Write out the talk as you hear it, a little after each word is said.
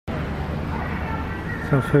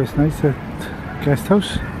It's our first night at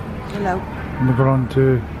Guesthouse. Hello. And we're going on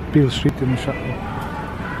to Beale Street in the shuttle.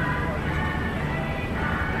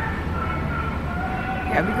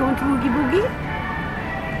 Are we going to Oogie Boogie?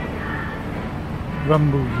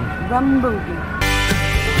 Rum Boogie. Rum Boogie.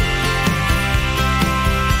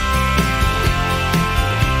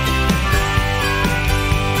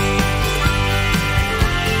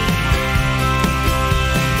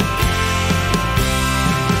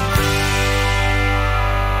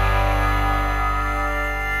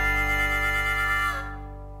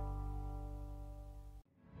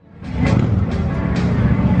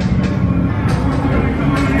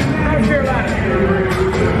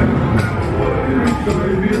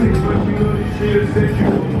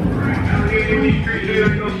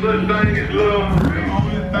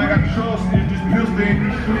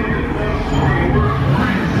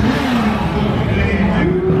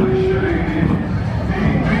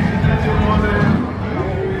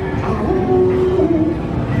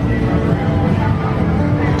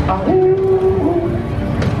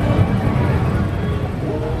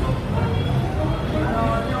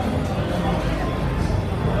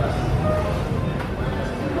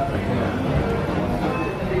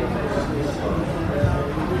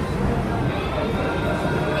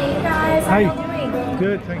 Hi.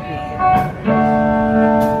 Good, thank you.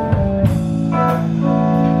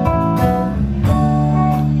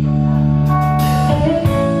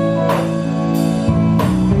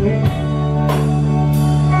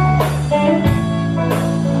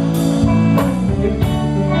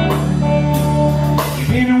 You've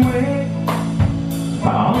been away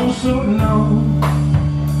for so long,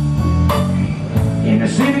 and the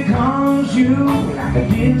city calls you like a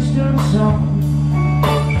distant song.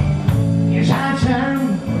 It's high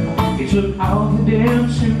time you took off the damn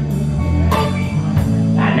suit.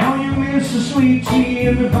 I know you miss the sweet tea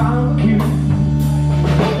and the barbecue,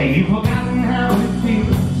 and you've forgotten how it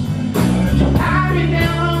feels. So party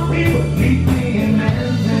down, people, meet me in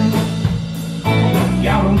Memphis.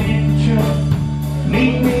 Y'all don't need the truck,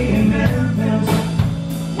 meet me in Memphis.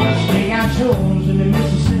 We'll stay our toes in the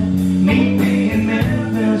Mississippi. Meet me in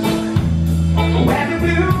Memphis, where the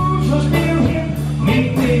blues will still hit. Meet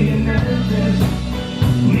me in Memphis,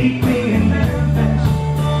 meet me in Memphis.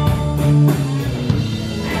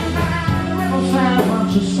 And by the riverside,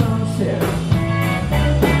 watch the sunset.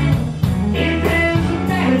 If there's a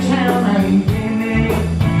better town, I ain't been there.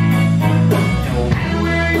 No matter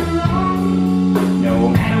where you're from, no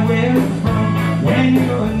matter where you're from, when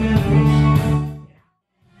you're in Memphis.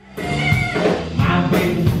 My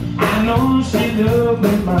baby, I know she loves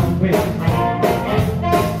me, my baby.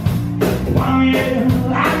 Oh yeah,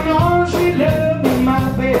 I know she loves me, my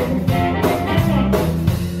baby.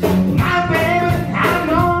 My baby, I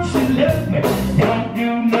know she loves me. Don't do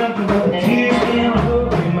nothing but kiss and hug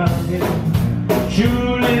me, my baby.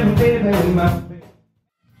 True little baby, my baby.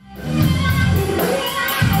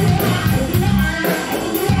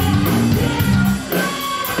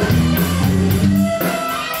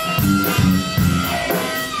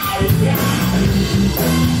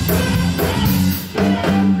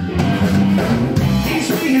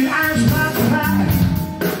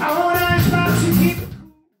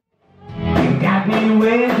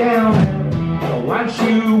 Way down, once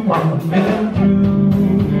you want me through.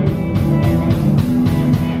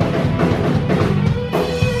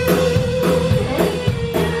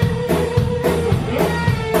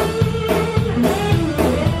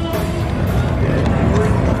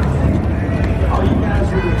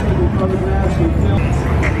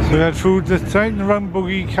 So we had food this time, the Rum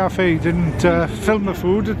Boogie Cafe. Didn't film the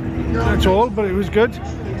food at all, but it was good.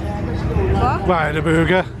 What? Well, I had a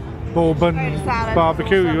burger, bourbon,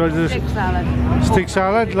 barbecue. You had a Steak salad. steak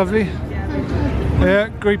salad, lovely. Yeah,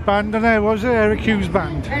 great band in there, was it? Eric Hughes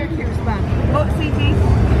Band. Eric Hughes Band. What CD?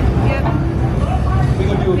 Yeah.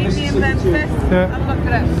 Meet Me In Memphis. Yeah. And look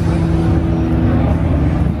at it.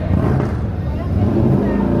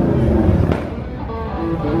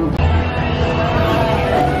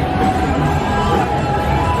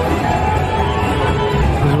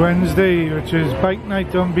 Wednesday, which is bike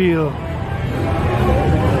night on Beale.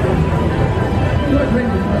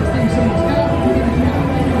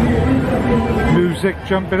 Music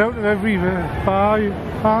jumping out of every bar you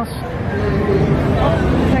pass.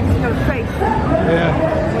 Next to your face. Yeah.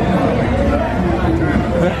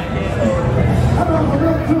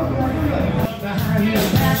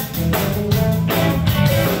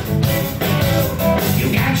 You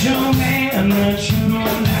got your man, but you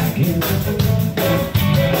don't like it.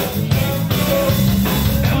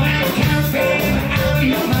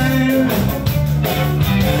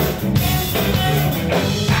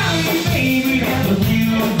 Baby, have a view.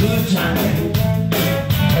 time.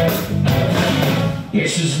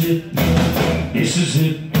 This is it, this is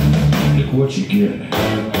it, look what you get.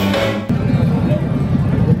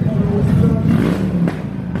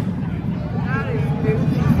 That is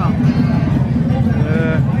beautiful.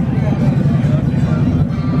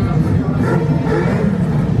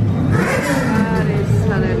 That is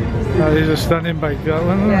stunning. That is a stunning bike, that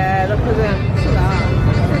one. Yeah, look at them. Look at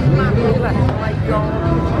that. Look at that. Oh my god.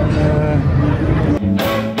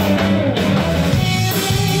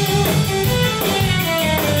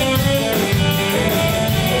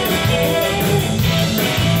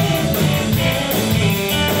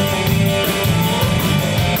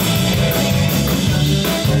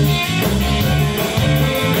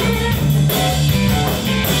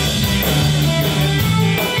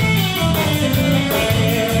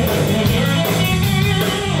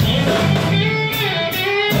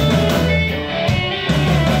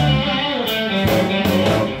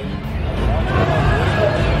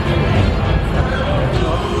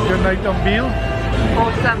 Night on Beale.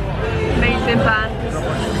 Awesome. Amazing band.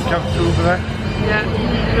 Come through for that. Yeah,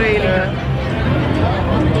 really good.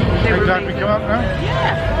 They I'm were glad we amazing. come out now.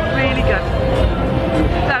 Yeah, really good.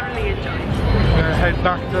 Thoroughly enjoyed. Head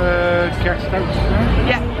back to Guesthouse.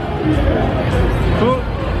 Yeah. Cool.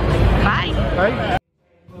 Bye. Bye.